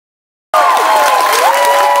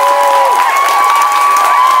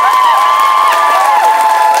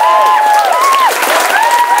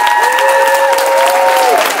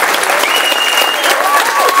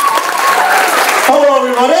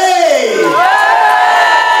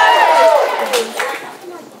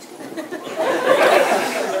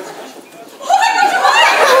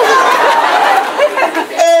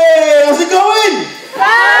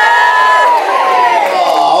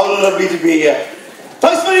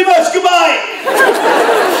very much, goodbye!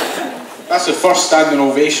 That's the first standing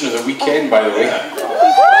ovation of the weekend, by the way.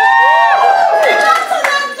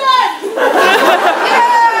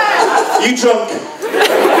 You drunk?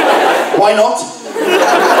 Why not?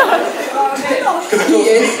 Because of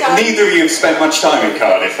course, neither of you have spent much time in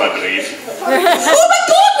Cardiff, I believe. Oh my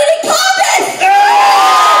God, we're in Cardiff!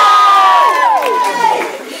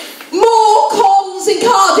 More cons in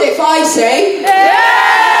Cardiff, I say.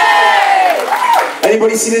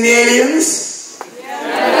 Anybody seen any aliens?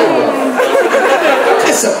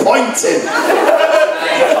 Disappointing.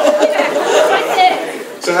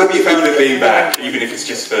 So have you found it being back, even if it's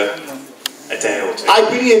just for a day or two? I've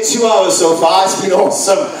been here 2 hours so far, it's been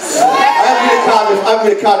awesome. I've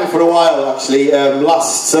been in Cardiff for a while actually.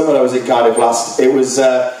 Last summer I was in Cardiff last. It was,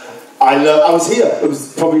 I was here. It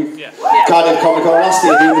was probably Cardiff Comic Con last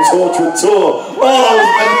year doing the Torchwood tour. Oh, I was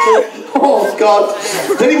mental. Oh God.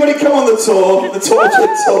 Did anybody come on the tour? The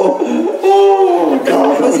Torchwood tour? Oh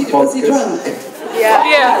God. Was he drunk?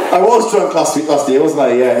 Yeah. I was drunk last year, wasn't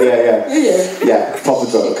I? Yeah, proper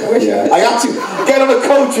drunk. Yeah. I had to get on a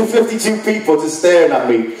coach with 52 people just staring at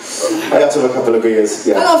me. I had to have a couple of beers.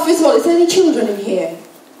 Yeah. Hello, first of all, is there any children in here?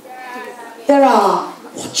 There are.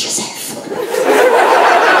 Watch yourself.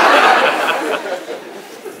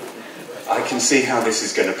 I can see how this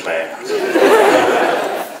is going to play out.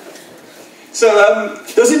 So,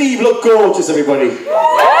 doesn't Eve look gorgeous, everybody?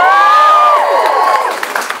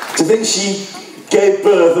 Do you think she gave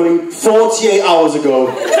birth only 48 hours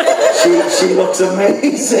ago? She looks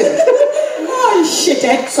amazing. Oh,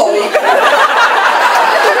 shithead, sorry.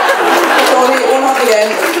 Sorry, it won't happen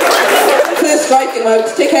again. First strike him out,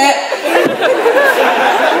 take care.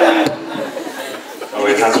 Oh,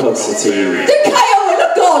 it has closer to you. Owen,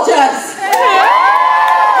 look gorgeous.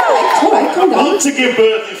 Alright, calm down. Not to give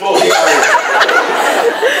birth in 48 hours.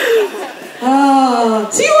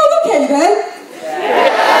 So you all okay then?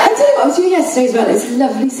 I tell you what, I was doing yesterday as well. It's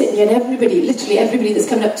lovely sitting here and everybody, literally everybody that's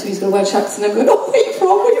coming up to me has got a Welsh accent. I'm going, oh, where are you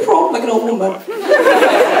from? Where are you from? Like an old woman.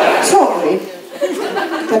 Sorry.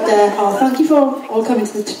 But, thank you for all coming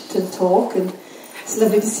to the talk, and it's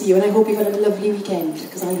lovely to see you, and I hope you've had a lovely weekend,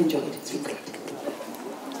 because I've enjoyed it. It's been great.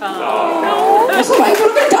 Oh. That's alright, I'm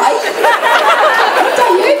going to die. I'm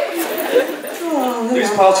dying.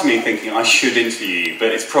 There's part of me thinking I should interview you, but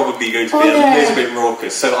it's probably going to be a little bit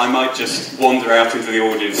raucous, so I might just wander out into the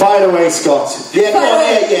audience. Fire away, Scott. Yeah, go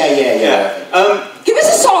on, yeah. Give us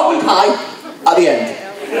a song, Kai. At the end.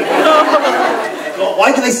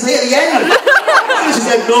 Why can they say at the end? She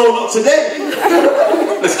said, no, not today.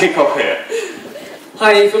 Let's kick off here.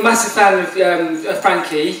 Hi, I'm a massive fan of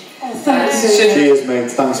Frankie. Oh, thanks. Cheers,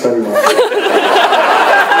 mate. Thanks very much.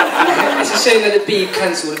 It's a shame that it'd be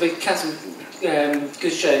cancelled. It'd be cancelled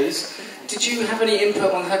good shows. Did you have any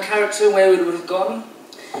input on her character, where it would have gone?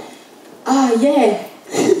 Yeah.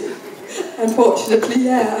 Unfortunately,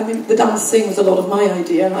 yeah. I mean, the dancing was a lot of my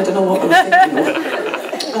idea, and I don't know what I was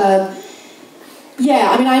thinking of.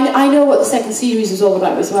 Yeah, I mean, I know what the second series was all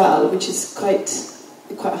about as well, which is quite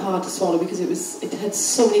hard to swallow because it had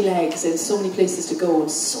so many legs and so many places to go,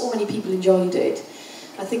 and so many people enjoyed it.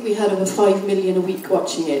 I think we had over 5 million a week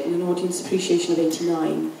watching it, and an audience appreciation of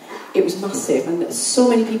 89. It was massive, and so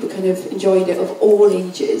many people kind of enjoyed it of all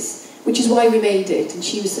ages, which is why we made it, and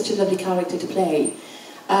she was such a lovely character to play.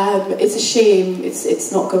 It's a shame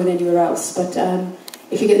it's not going anywhere else, but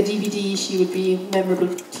if you get the DVD, she would be memorable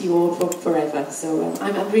to you all forever. So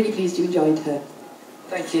I'm really pleased you enjoyed her.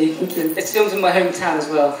 Thank you. It's filmed in my hometown as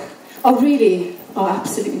well. Oh, really? Oh, I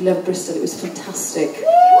absolutely loved Bristol. It was fantastic.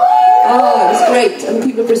 Oh, it was great. And the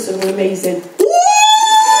people of Bristol were amazing.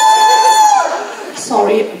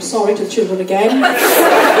 I'm sorry to the children again.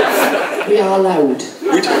 We are loud.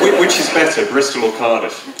 Which is better, Bristol or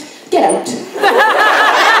Cardiff? Get out.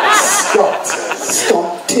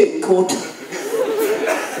 Stop, turncoat.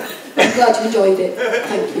 I'm glad you enjoyed it.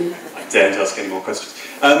 Thank you. I daren't ask any more questions.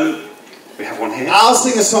 We have one here. I'll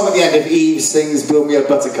sing a song at the end if Eve sings Build Me a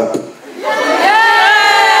Buttercup.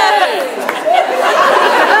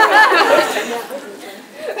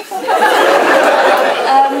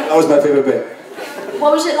 That was my favourite bit.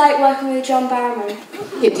 What was it like working with John Barrowman?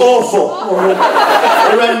 Awful.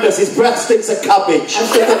 Horrendous. His breath stinks of cabbage. I'm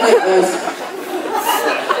still got nightmares.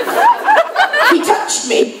 He touched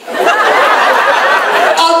me.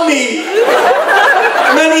 On me.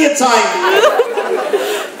 Many a time.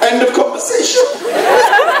 End of conversation.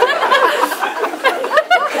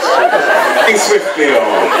 Moving swiftly on.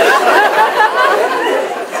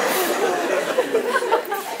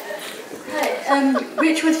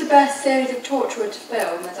 Which was the best series of Torchwood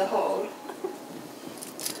film as a whole?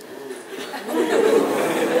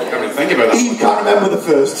 Thank Thank you about that. Eve can't remember the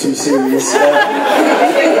first two series.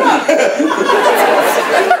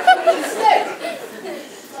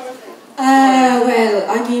 Well,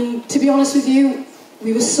 I mean, to be honest with you,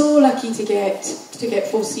 we were so lucky to get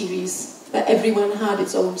 4 series, but everyone had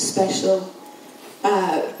its own special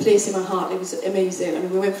place in my heart. It was amazing. I mean,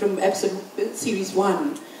 we went from series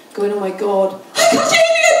 1, going, oh my god, I got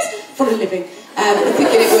aliens for a living,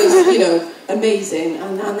 thinking it was, you know, amazing,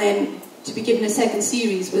 and then to be given a second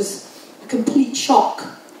series was a complete shock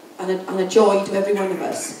and a joy to every one of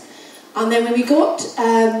us. And then when we got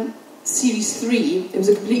series 3, it was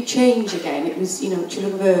a complete change again. It was, you know,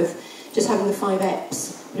 Children of Earth, just having the 5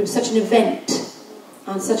 eps. But it was such an event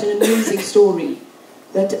and such an amazing story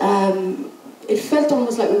that it felt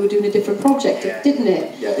almost like we were doing a different project, didn't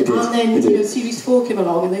it? Yeah, it did. And then, you know, series 4 came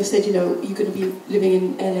along and they said, you know, you're going to be living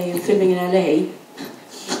in LA and filming in LA.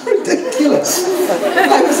 Ridiculous.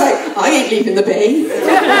 I was like, I ain't leaving the Bay.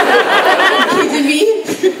 Are you kidding me?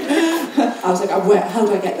 I was like, how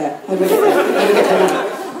do I get there? How do I get there? How do I get there now?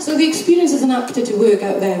 So the experience as an actor to work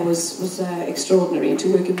out there was extraordinary, and to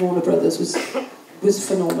work in Warner Brothers was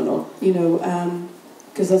phenomenal, you know,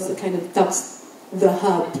 because that's the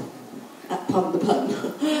hub, pardon the pun,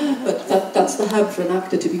 but that's the hub for an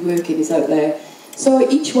actor to be working, is out there. So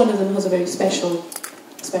each one of them has a very special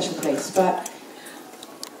place, but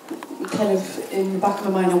kind of in the back of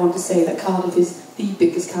my mind I want to say that Cardiff is the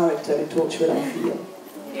biggest character in Torchwood, I feel.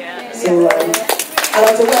 Yeah. So, I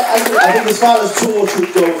think as far as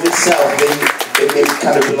Torchwood goes itself, it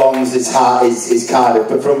kind of belongs, its heart is Cardiff,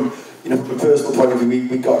 but from, you know, from a personal point of view,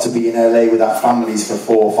 we got to be in LA with our families for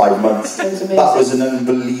 4 or 5 months. That was an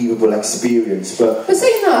unbelievable experience. But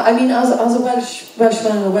saying that, I mean, as a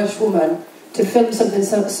Welshman and a Welsh woman, to film something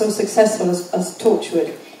so successful as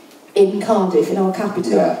Torchwood in Cardiff, in our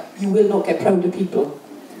capital, you will not get prouder people.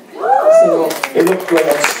 So it looked great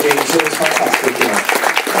on screen, so it was fantastic, you know.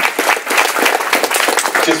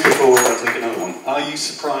 Just before I take another one, are you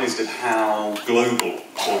surprised at how global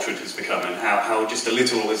Torchwood has become, and how just a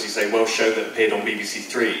little, as you say, Welsh show that appeared on BBC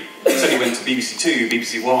 3 suddenly went to BBC 2,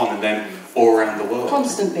 BBC 1, and then all around the world?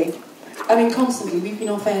 Constantly. I mean, constantly. We've been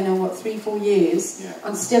off air now, what, 3-4 years,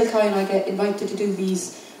 and still Kai and I get invited to do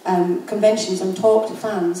these conventions and talk to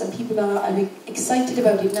fans, and people are excited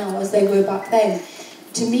about it now as they were back then.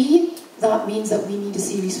 To me, that means that we need a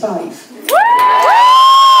series 5.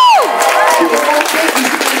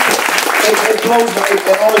 It blows me.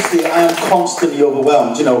 Honestly, I am constantly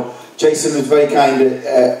overwhelmed. You know, Jason was very kind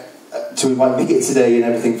to invite me here today and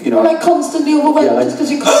everything. You know, like constantly overwhelmed, just because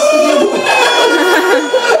you're constantly overwhelmed.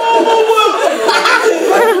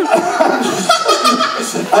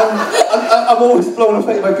 I'm always blown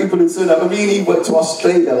away by people who turn up. I mean, he went to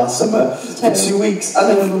Australia last summer for 2 weeks, and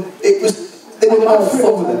then they were mad for it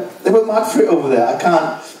over there. They were mad for it over there. I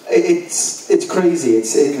can't. It's crazy.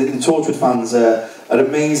 The Torchwood fans are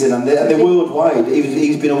amazing, and they're worldwide.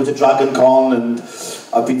 He's been over to Dragon Con, and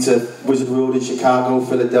I've been to Wizard World in Chicago,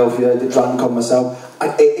 Philadelphia, the Dragon Con myself.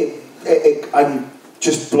 It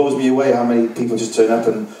just blows me away how many people just turn up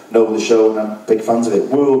and know the show, and I'm big fans of it.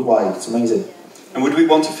 Worldwide, it's amazing. And would we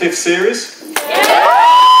want a 5th series?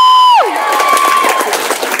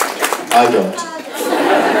 I don't.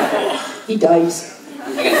 He dies.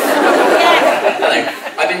 Okay. Hello.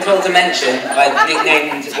 I've been told to mention,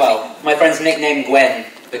 my friend's nicknamed Gwen,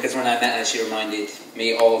 because when I met her, she reminded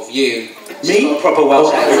me of you. She's got a proper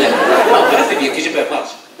Welsh accent. Well, both of you, because you're both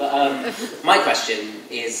Welsh. But my question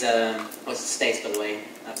is, what's Stace, by the way?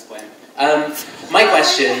 That's Gwen. My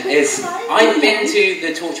question is, I've been to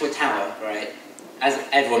the Torchwood Tower, right? As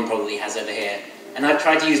everyone probably has over here. And I've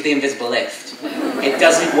tried to use the invisible lift. It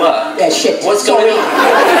doesn't work. Yeah, shit. What's going on?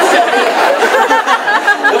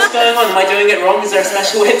 What's going on? Am I doing it wrong? Is there a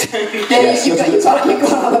special way of doing it? Yes, you've got to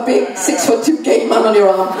have a big 6'2" gay man on your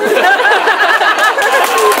arm.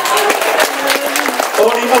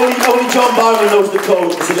 Only John Barron knows the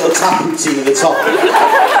code. There's a little tap routine at the top.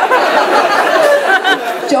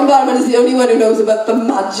 John Barron is the only one who knows about the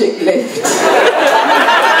magic lift.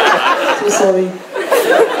 So sorry.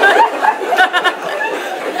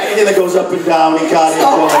 Anything that goes up and down, he can't even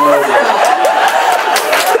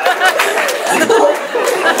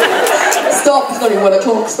Stop, it's not even 1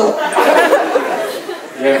 o'clock, stop.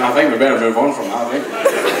 Yeah, I think we better move on from that, I think.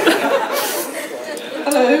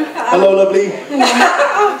 Hello. Hello, lovely.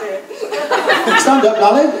 I'll do it. Stand up,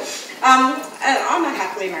 darling. I'm a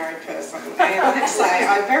happily married person, and I have to say,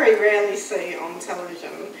 I very rarely see on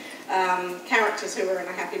television characters who are in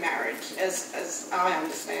a happy marriage, as I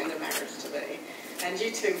understand a marriage to be. And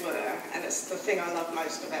you two were, and it's the thing I love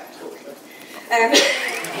most about Torchwood. And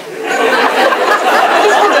I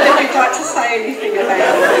just wondered if you'd like to say anything about it.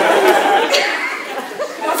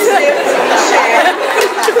 Obviously, it was on the share.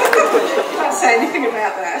 Can't say anything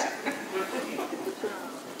about that.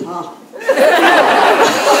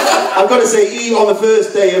 I've got to say, Eve, on the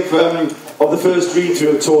first day of the first read-through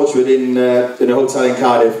of Torchwood in a hotel in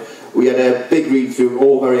Cardiff, we had a big read-through,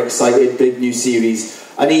 all very excited, big new series,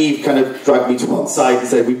 and Eve kind of dragged me to one side and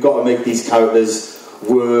said, we've got to make these characters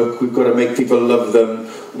work, we've got to make people love them,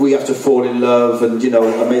 we have to fall in love and,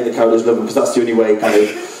 and make the characters love them, because that's the only way kind of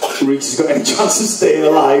Reese has got any chance of staying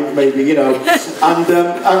alive, maybe, and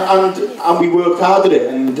we worked hard at it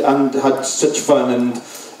and had such fun,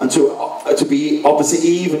 and to be opposite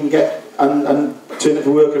Eve and turn up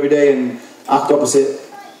for work every day and act opposite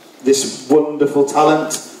this wonderful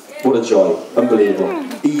talent, what a joy, unbelievable.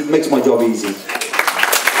 He makes my job easy. He's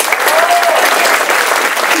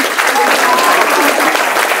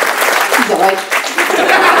alright.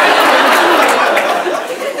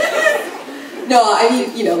 No, I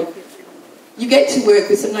mean, you get to work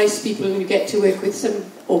with some nice people and you get to work with some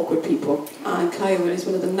awkward people. And Owen is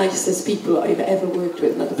one of the nicest people I've ever worked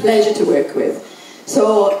with and had the pleasure to work with.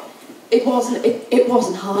 So it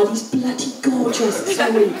wasn't hard. He's bloody gorgeous.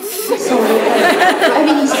 Sorry. I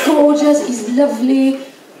mean, he's gorgeous, he's lovely.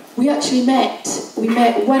 We actually met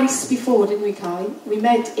once before, didn't we, Kai? We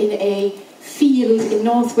met in a field in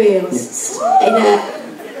North Wales. Yes. In a...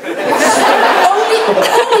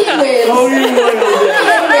 Only in Wales. Only in Wales.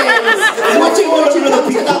 What do you want to come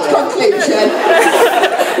to that conclusion?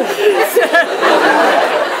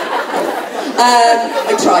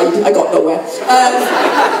 I tried, I got nowhere.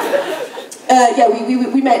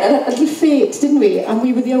 We met at a little fete, didn't we? And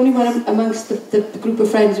we were the only one amongst the group of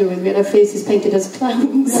friends we were with. We had our faces painted as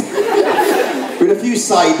clowns. We had a few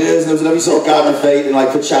ciders, and there was another sort of garden fete and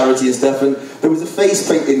for charity and stuff, and there was a face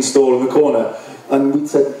painting stall in the corner. And we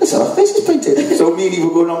said, listen, our face is painted. So me and Eve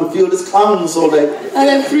were going on the field as clowns all day. And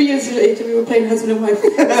then 3 years later we were playing husband and wife. So,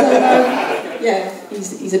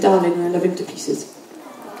 he's a darling and I love him to pieces.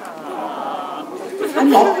 I'm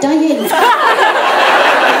not dying.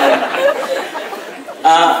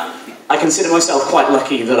 I consider myself quite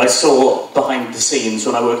lucky that I saw behind the scenes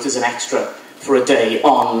when I worked as an extra for a day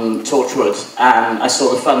on Torchwood, and I saw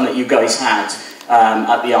the fun that you guys had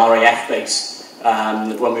at the RAF base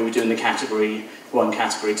when we were doing the Category 1,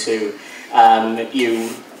 Category 2, you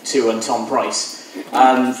two and Tom Price.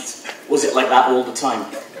 Was it like that all the time?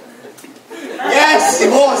 Yes,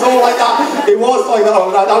 it was all like that. It was like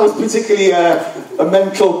that. That was particularly a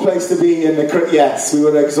mental place to be in. Yes, we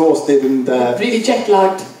were exhausted and really jet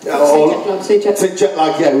lagged. Say jet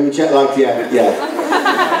lagged. Yeah, we were jet lagged.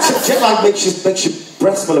 Yeah. So jet lag makes your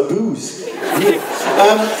breath smell of booze.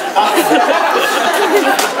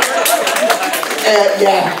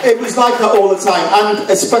 Yeah, it was like that all the time, and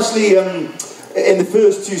especially in the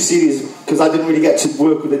first two series, because I didn't really get to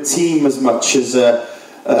work with a team as much as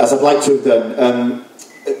I'd like to have done.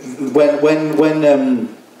 When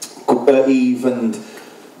Eve and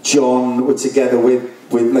John were together with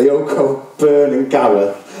Mayoko, Byrne, and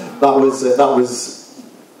Gareth, that was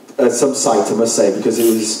some sight, I must say, because it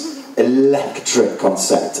was electric on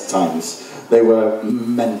set at times. They were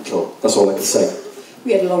mental. That's all I can say.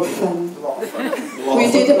 We had a lot of fun. We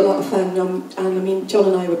did have a lot of fun, and I mean, John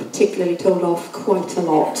and I were particularly told off quite a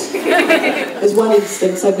lot. There's one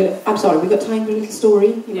instance, I'm sorry, we've got time for a little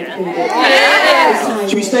story? Yeah.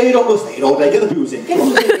 Should we stay in or we'll stay in all day? Get the booze in. Come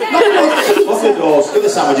on. Lock the doors, get the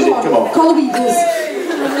sandwiches in, come on. Call the Beatles.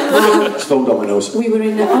 It's phone Domino's. We were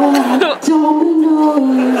in Domino's.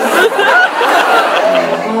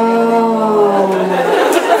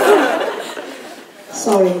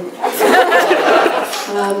 Sorry.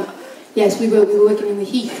 Yes, we were working in the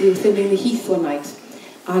Heath. We were filming the Heath one night,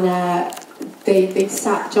 and they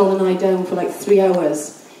sat John and I down for like 3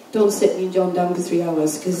 hours. Don't sit me and John down for 3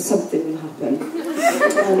 hours because something will happen.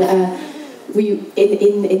 And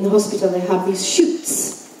in the hospital they have these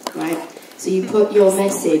chutes, right? So you put your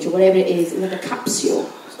message or whatever it is in like a capsule.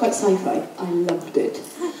 It's quite sci-fi. I loved it.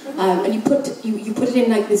 And you put it in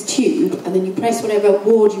like this tube, and then you press whatever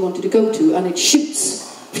ward you wanted to go to, and it shoots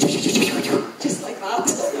just like that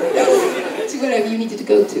to wherever you needed to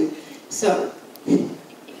go to. So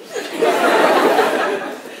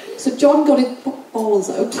John got his balls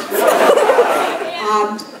out,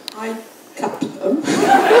 and I cupped them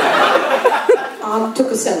and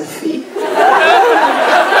took a selfie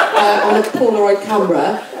on a Polaroid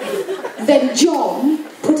camera. Then John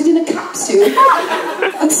put it in a capsule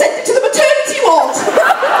and sent it to the maternity ward.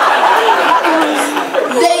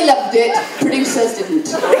 They loved it, producers didn't.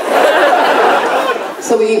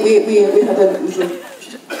 So we had a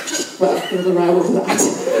little row over that.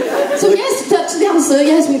 So yes, answer,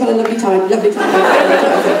 yes, we've had a lovely time, lovely time.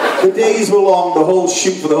 The days were long, the whole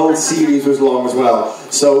shoot for the whole series was long as well.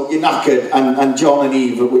 So you're knackered, and John and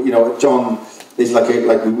Eve, you know, John is like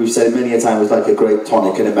we've said many a time, is like a great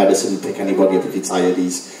tonic and a medicine. Pick anybody up if you're tired.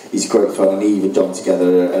 He's great fun, and Eve and John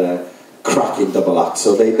together are a cracking double act.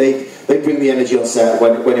 So they bring the energy on set.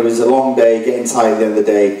 When it was a long day, getting tired at the end of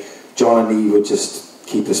the day, John and Eve would just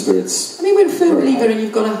keep the spirits. I mean, we're a firm believer and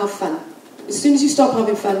you've got to have fun. As soon as you stop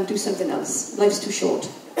having fun, do something else. Life's too short.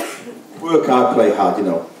 Work hard, play hard, you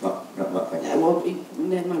know. Not that thing. Yeah, well,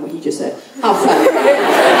 never mind what you just said. Have fun.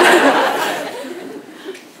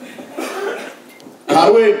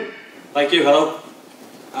 Carwin! Thank you, hello.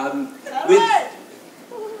 Hello.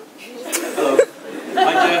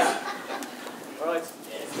 Hi, Jeff. Alright.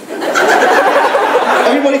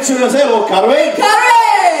 Everybody tune us. Hello, Carwin!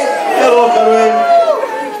 Carwin! Hello, Carwin!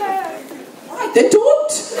 Right, they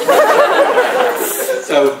don't!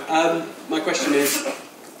 So, my question is...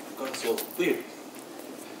 God, it's all weird.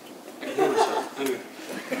 I can hear myself. Anyway.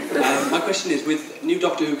 My question is, with new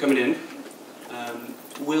Doctor Who coming in,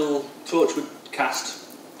 will Torchwood cast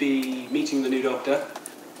be meeting the new Doctor?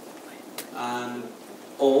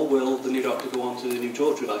 Or will the new Doctor go on to the new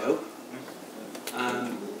Torchwood, I hope?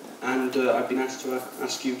 I've been asked to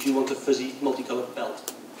ask you, do you want a fuzzy, multicoloured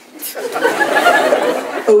belt?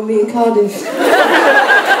 Only in Cardiff.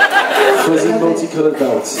 Fuzzy multicoloured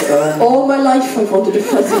belts. All my life I've wanted a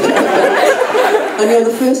fuzzy coloured belt. And you're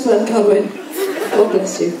the first one, Carwin. God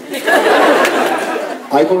bless you.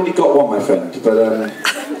 I've already got one, my friend,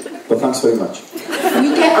 but thanks very much. We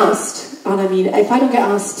get asked, and I mean, if I don't get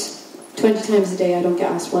asked 20 times a day, I don't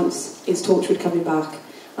get asked once, is Torchwood coming back?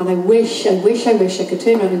 And I wish I could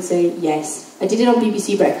turn around and say yes. I did it on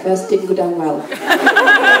BBC Breakfast, didn't go down well.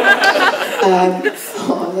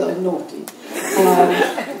 Oh, that was naughty.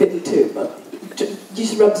 Bit too, but it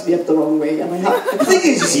just rubs me up the wrong way. And the thing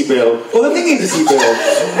is, you see, Bill. Well, the thing is, you see, Bill.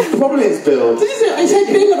 The problem is, Bill. I said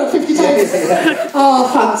Bill about 50 times. Oh,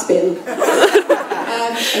 thanks, Bill.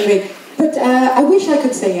 Anyway. But I wish I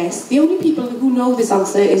could say yes. The only people who know this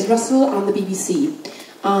answer is Russell and the BBC.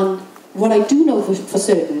 And what I do know for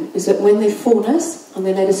certain is that when they phone us and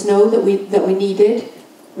they let us know that we need it,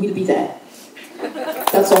 we'll be there.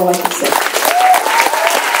 That's all I can say.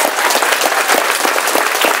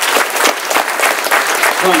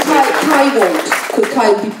 Kai won't, because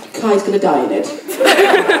Kai's going to die in it.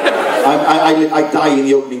 I die in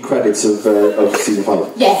the opening credits of season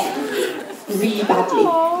 5. Yeah, really badly.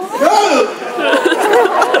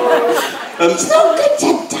 It's not good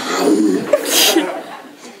to die.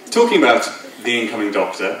 Talking about the incoming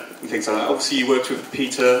Doctor and things like that, obviously you worked with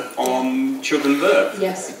Peter on Children of Earth.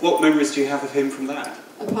 Yes. What memories do you have of him from that?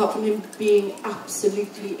 Apart from him being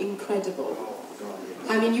absolutely incredible.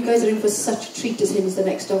 I mean, you guys are in for such a treat as him as the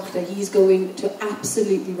next Doctor. He's going to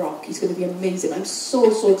absolutely rock. He's going to be amazing. I'm so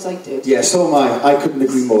excited. Yeah, so am I. I couldn't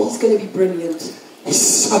agree more. He's going to be brilliant. He's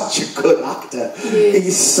such a good actor.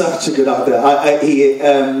 He's such a good actor.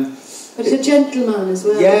 But he's a gentleman as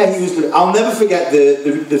well. Yeah, he was good. I'll never forget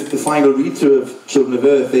the final read-through of Children of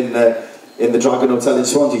Earth in the Dragon Hotel in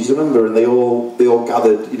Swansea. Do you remember? And they all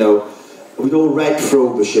gathered. You know, we'd all read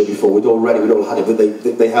Frobisher before. We'd all had it, but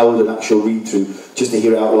they held an actual read-through just to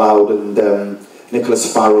hear it out loud. And Nicholas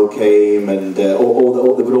Farrell came, and they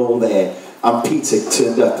were all there. And Peter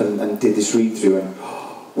turned up and did this read-through, and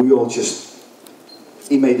we all just.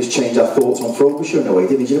 He made us change our thoughts on Frobisher in a way,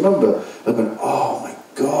 didn't he? Do you remember? I went, oh my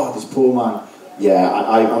God, this poor man. Yeah,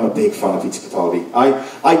 I'm a big fan of Peter Capaldi.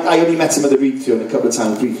 I only met him at the read-through and a couple of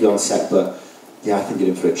times briefly on set, but yeah, I think you're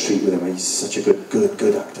in for a treat with him. He's such a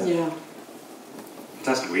good actor. Yeah.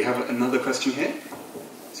 Fantastic. We have another question here.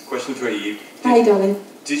 It's a question for you. Hi, darling.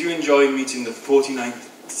 Did you enjoy meeting the 49th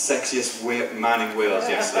sexiest man in Wales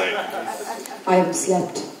yesterday? I haven't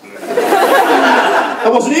slept. I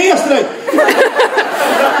wasn't here yesterday.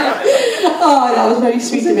 Oh, that was very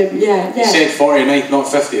sweet of him. Yeah. He said 49th, not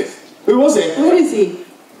 50th. Who was it? Where is he?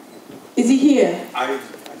 Is he here? I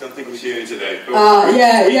don't think he's here today.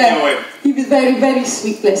 Yeah. He was very, very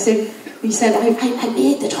sweet, bless him. He said, I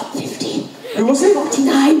made the top 50. Who was it?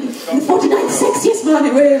 49. The 49th sexiest man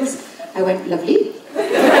in Wales. I went, lovely.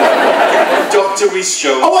 Dr. Reese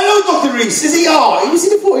Jones. Oh, I know Dr. Reese. Is he? Oh, he was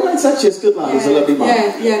in the 49 section. Good man. He's a lovely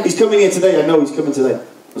man. Yeah. He's coming here today. I know he's coming today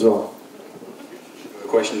as well. A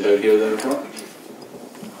question down here, there.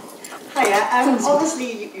 Hiya.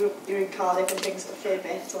 Obviously, you're in Cardiff and things a fair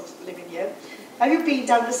bit of living here. Have you been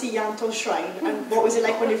down to see Yanto Shrine? And what was it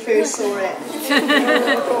like when you first saw it?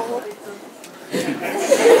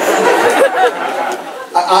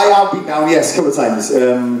 I have been down, yes, a couple of times.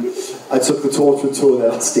 I took the Torchwood tour there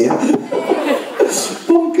last year.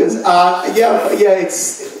 Bonkers.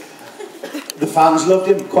 It's the fans loved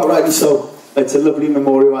him, quite rightly so. It's a lovely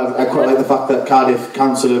memorial. I quite like the fact that Cardiff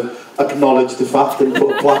Council have acknowledged the fact and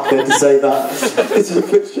put a plaque there to say that this is a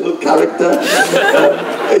fictional character.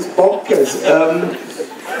 It's bonkers.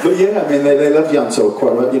 But yeah, I mean, they love Yanto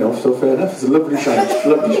quite right, so fair enough. It's a lovely shrine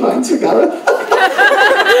to Gareth.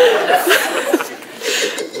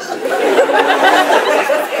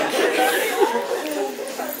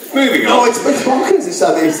 Moving on. No, it's bonkers.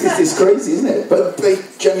 It's crazy, isn't it? But they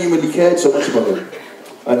genuinely cared so much about him.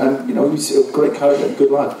 And he's a great character,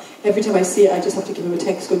 good lad. Every time I see it, I just have to give him a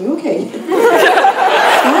text going, "You okay?"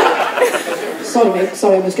 Sorry, mate.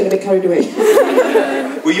 Sorry, I'm just getting a bit carried away.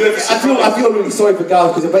 Were you ever surprised? I feel really sorry for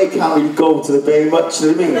Gareth because I bet he can't really go to the bay much,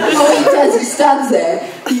 you know what I mean? Oh, he does. He stands there.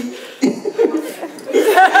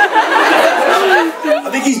 I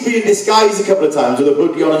think he's been in disguise a couple of times with a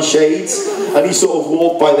hoodie on and shades, and he sort of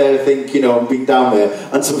walked by there, I think, and been down there,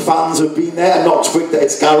 and some fans have been there and not twigged that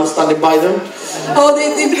it's Gareth standing by them. Oh,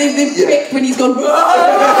 they've twigged when he's gone,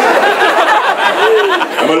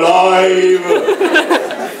 I'm alive!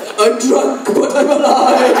 I'm drunk, but I'm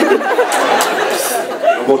alive!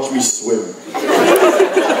 Watch me swim.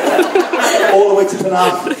 All the way to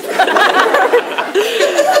Penarth.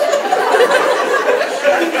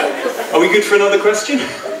 Are we good for another question?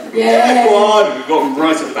 Yeah. Go on, we've got them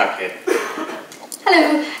right at the back here.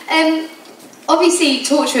 Hello. Obviously,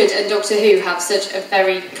 Torchwood and Doctor Who have such a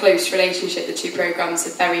very close relationship. The two programmes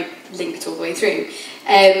are very linked all the way through.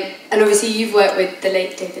 And obviously, you've worked with the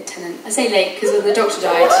late David Tennant. I say late because when the Doctor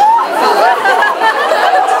died,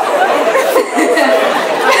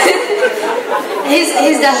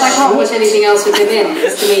 his death, I can't watch anything else with him in.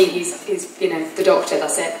 Because to me, he's the Doctor.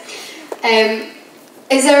 That's it.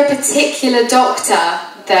 Is there a particular Doctor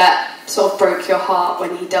that sort of broke your heart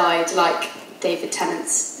when he died, like David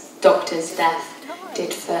Tennant's Doctor's death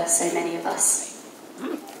did for so many of us?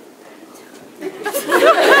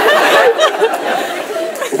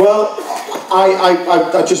 Well,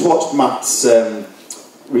 I just watched Matt's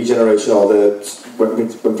regeneration, or when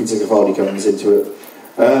Peter Capaldi comes into it,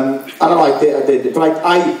 and I liked it. I did, but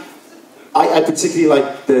I particularly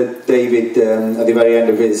liked the David at the very end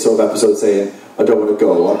of his sort of episode saying, "I don't want to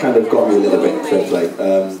go." That kind of got me a little bit, fair play.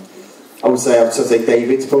 I would say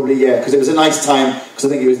David, probably, yeah, because it was a nice time, because I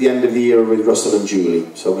think it was the end of the year with Russell and Julie,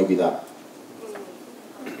 so maybe that.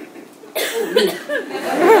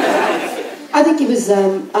 I think it was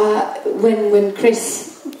when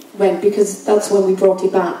Chris went, because that's when we brought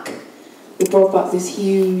it back. We brought back this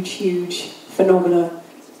huge phenomena,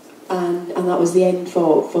 and that was the end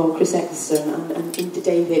for Chris Eccleston and into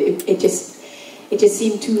David. It just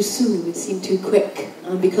seemed too soon, it seemed too quick.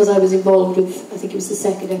 And because I was involved with, I think it was the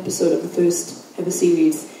second episode of the first ever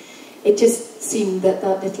series, it just seemed that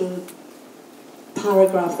little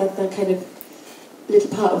paragraph, that kind of little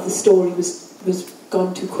part of the story was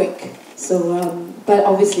gone too quick. So, but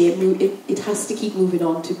obviously it has to keep moving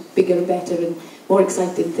on to bigger and better and more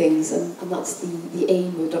exciting things, and that's the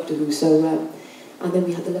aim of Doctor Who. So, and then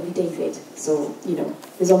we had the lovely David. So,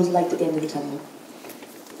 there's always light at the end of the tunnel.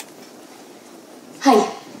 Hi.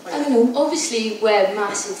 Hello. Obviously, we're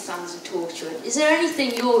massive fans of Torchwood. Is there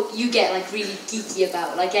anything you get like really geeky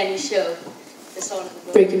about, like any show that's on?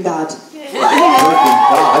 Breaking Bad. Breaking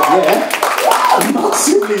Bad, yeah.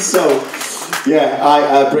 Massively so.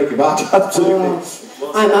 Yeah, Breaking Bad, absolutely.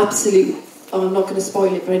 I'm not going to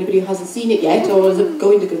spoil it for anybody who hasn't seen it yet or is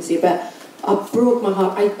going to go and see it, but I broke my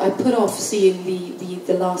heart. I put off seeing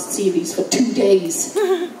the last series for 2 days.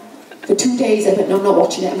 For 2 days I went, no, I'm not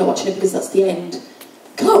watching it because that's the end.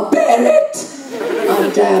 Can't bear it!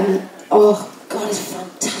 And, oh God, it's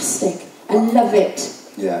fantastic. I love it.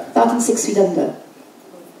 Yeah. That and 6 Feet Under.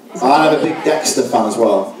 I'm a big Dexter fan as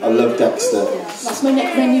well. I love Dexter. That's my new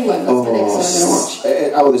one. That's the next one I'm going to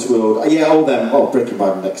watch. Out of This World. Yeah, all them. Oh, Breaking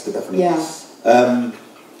Bad and Dexter, definitely. Yeah.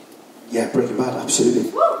 Yeah, Breaking Bad,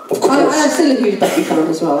 absolutely. Of course. I'm still a huge Buffy fan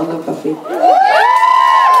as well. I love Buffy.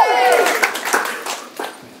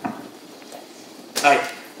 Hi.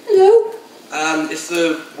 Hello. It's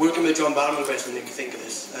the working with John Barrowman question that you think of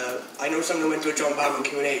this. I know someone who went to a John Barrowman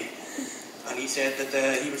Q&A, and he said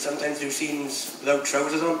that he would sometimes do scenes without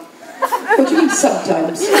trousers on. What do you mean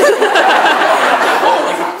sometimes?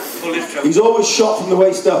 Pull his trousers. He's always shot from the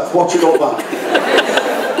waist up. Watch it all back.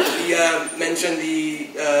 He mentioned the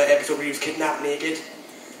episode where he was kidnapped naked,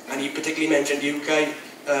 and he particularly mentioned you, Kai.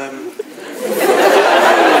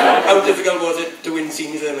 How difficult was it doing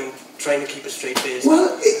scenes with him and trying to keep a straight face?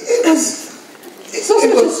 Well, it was... It's not so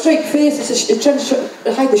much a straight face, it's trying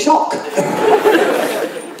to hide the shock.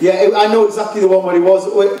 Yeah, I know exactly the one where he was.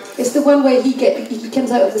 It's the one where he comes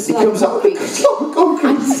out of the slab of concrete.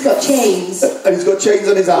 And he's got chains. And he's got chains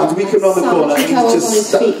on his arms. We come round the corner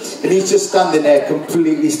and he's just standing there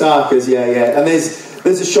completely starkers, yeah. And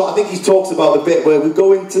there's a shot, I think he talks about the bit where we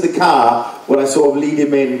go into the car, where I sort of lead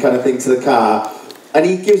him in kind of thing to the car, and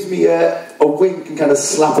he gives me a wink and kind of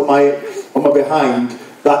slap on my behind.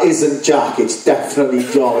 That isn't Jack, it's definitely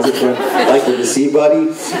John. As if we're like to see,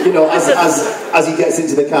 buddy. You know, as he gets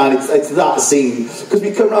into the car, it's that scene. Because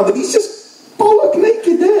we come round and he's just bollock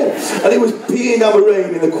naked there. And it was peeing down the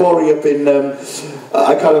rain in the quarry up in,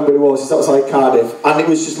 I can't remember where it was, it's outside Cardiff. And it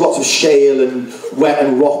was just lots of shale and wet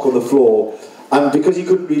and rock on the floor. And because he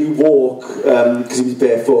couldn't really walk, because he was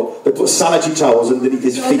barefoot, they put sanitary towels underneath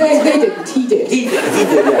his feet. They didn't, he did. He did,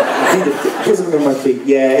 yeah. He did. Because of my feet,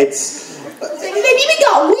 yeah, it's... Maybe we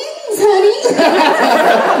got wings, honey!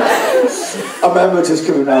 I remember just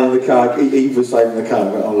coming out of the car, Eve was like in the car, and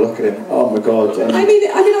I went, oh, look at him, oh my God. I mean,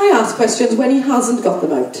 I ask questions when he hasn't got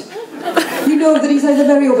them out. You know that he's either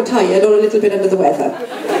very overtired or a little bit under the weather.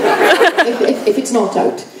 if it's not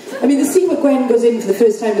out. I mean, the scene where Gwen goes in for the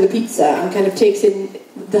first time with the pizza and kind of takes in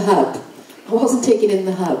the hub. I wasn't taking in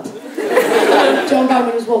the hub. John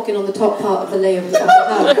Bowman was walking on the top part of the layer of the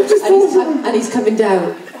hub, and he's coming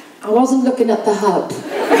down. I wasn't looking at the hub. Do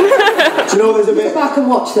you know there's a bit... Go back and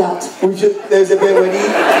watch that. There's a bit when he...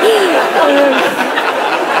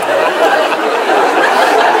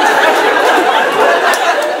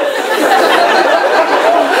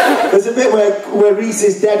 There's a bit where Reese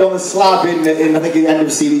is dead on the slab in I think in the end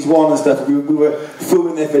of series 1 and stuff. We were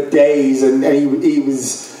filming there for days, and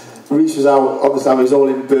Reese was out on the slab. He was all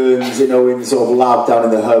in burns, you know, in sort of lab down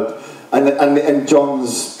in the hub, and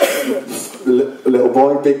John's little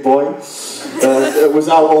boy, big boy, was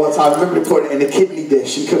out all the time. I remember putting it in a kidney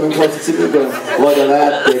dish and coming closer to me going, look at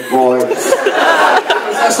that, big boy.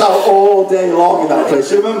 That's out all day long in that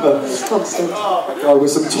place, you remember? It's constant. Oh my God,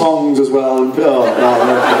 with some tongs as well. And,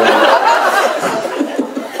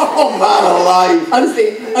 oh man alive.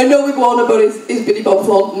 Honestly, I know we go on about his Billy Bob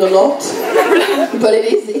Thornton a lot, but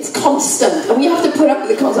it's constant, and we have to put up with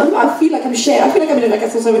the constant. I feel like I'm sharing. I feel like I'm in like a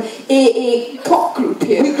sort of AA cock group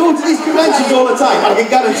here. We go to these conventions all the time, and I can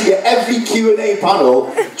guarantee you, every Q&A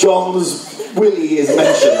panel, John's Willie is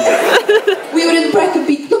mentioned. We were in Brecon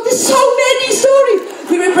Beacon. Look, there's so many stories.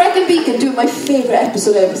 We were in Brecon Beacon doing my favourite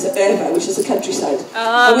episode ever, which is the countryside.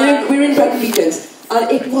 And we were in Brecon Beacon. And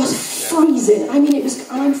it was freezing. I mean,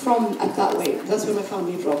 I'm from up that way. That's where my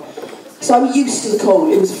family are from. So I'm used to the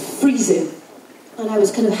cold. It was freezing. And I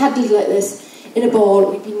was kind of huddled like this in a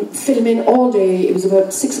ball. We'd been filming all day. It was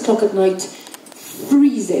about 6 o'clock at night.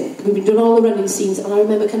 Freezing. We'd been doing all the running scenes. And I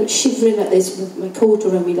remember kind of shivering like this with my coat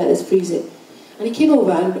around me like this, freezing. And he came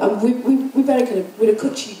over, and we're very kind of, we're a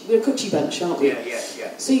coochie bunch, aren't we? Yeah.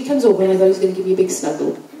 So he comes over, and I thought he was going to give me a big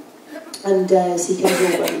snuggle. And so he comes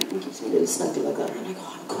over and he gives me a little snuggle like that. And I go,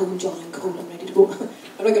 I'm cold, John, I'm cold, I'm ready to go.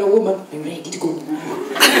 I'm like a woman, I'm ready to go.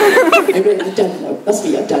 I'm ready, I'm done now. That's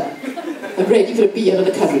me, I'm done. I'm ready for a beer and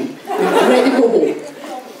a curry. I'm ready to go home.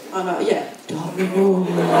 And yeah, Domino's.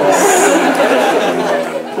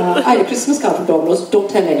 I had a Christmas card from Domino's, don't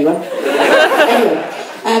tell anyone. Anyway,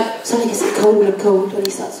 so like I said, I'm cold, and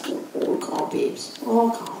he starts, oh, God, babes.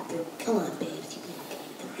 Oh, God, babe. Come on, babes.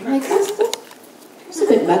 I'm like, it's a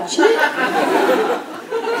bit much, isn't it?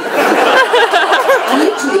 And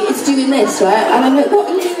literally, it's doing this, right? And I'm like, what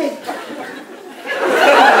are you doing?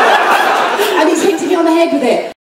 And he's hitting me on the head with it.